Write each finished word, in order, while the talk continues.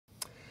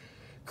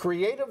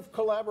Creative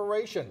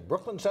collaboration.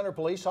 Brooklyn Center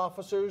police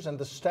officers and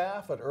the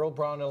staff at Earle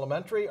Brown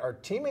Elementary are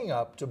teaming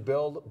up to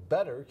build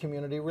better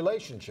community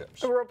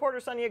relationships.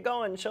 Reporter Sonia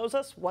Goen shows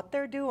us what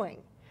they're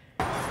doing.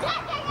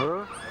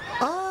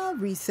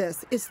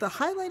 Recess. It's the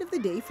highlight of the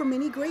day for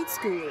many grade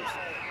schoolers.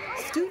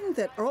 Students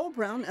at Earle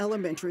Brown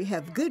Elementary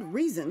have good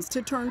reasons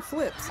to turn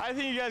flips. I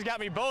think you guys got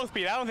me both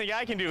beat. I don't think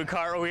I can do a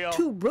cartwheel.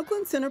 Two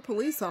Brooklyn Center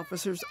police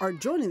officers are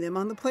joining them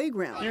on the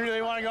playground. You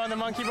really want to go on the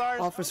monkey bars?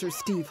 Officer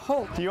Steve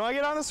Holt. Do you want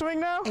to get on the swing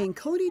now? And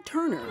Cody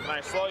Turner. Can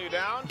I slow you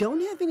down?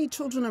 Don't have any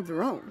children of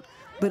their own.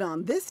 But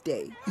on this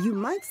day, you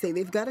might say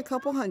they've got a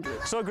couple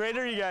hundred. So grade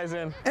are you guys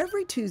in?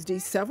 Every Tuesday,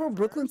 several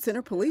Brooklyn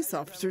Center police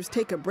officers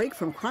take a break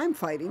from crime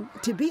fighting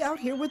to be out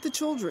here with the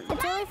children.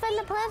 It's really fun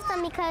to play with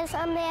them because they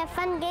have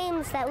fun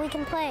games that we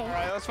can play. All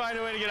right, let's find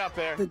a way to get up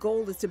there. The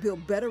goal is to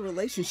build better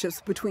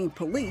relationships between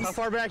police How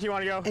far back you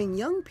want to go? and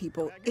young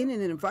people in an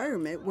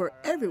environment where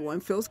everyone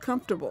feels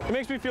comfortable. It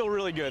makes me feel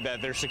really good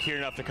that they're secure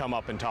enough to come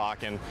up and talk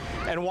and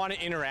want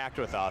to interact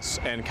with us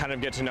and kind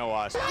of get to know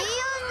us. Do you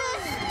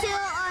use this to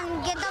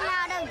get them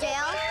out of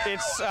jail?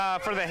 It's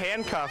for the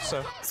handcuffs.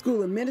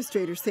 School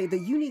administrators say the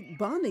unique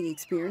bonding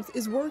experience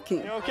is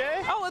working. You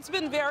okay? Oh, it's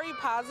been very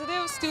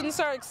positive. Students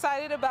are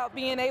excited about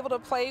being able to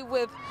play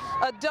with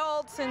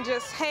adults and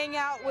just hang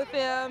out with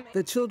them.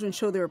 The children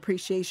show their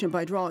appreciation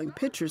by drawing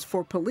pictures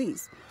for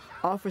police.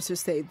 Officers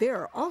say they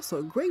are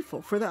also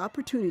grateful for the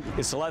opportunity.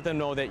 It's to let them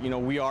know that,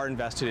 we are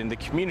invested in the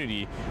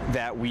community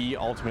that we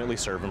ultimately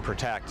serve and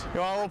protect. You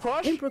want a little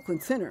push? In Brooklyn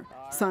Center,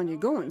 Sonia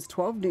Goins,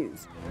 12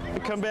 News.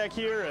 Come back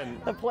here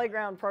and... The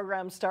playground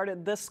program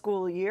started this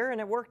school year, and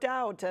it worked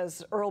out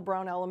as Earle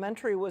Brown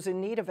Elementary was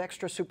in need of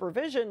extra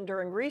supervision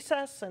during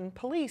recess, and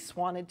police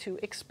wanted to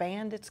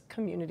expand its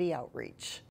community outreach.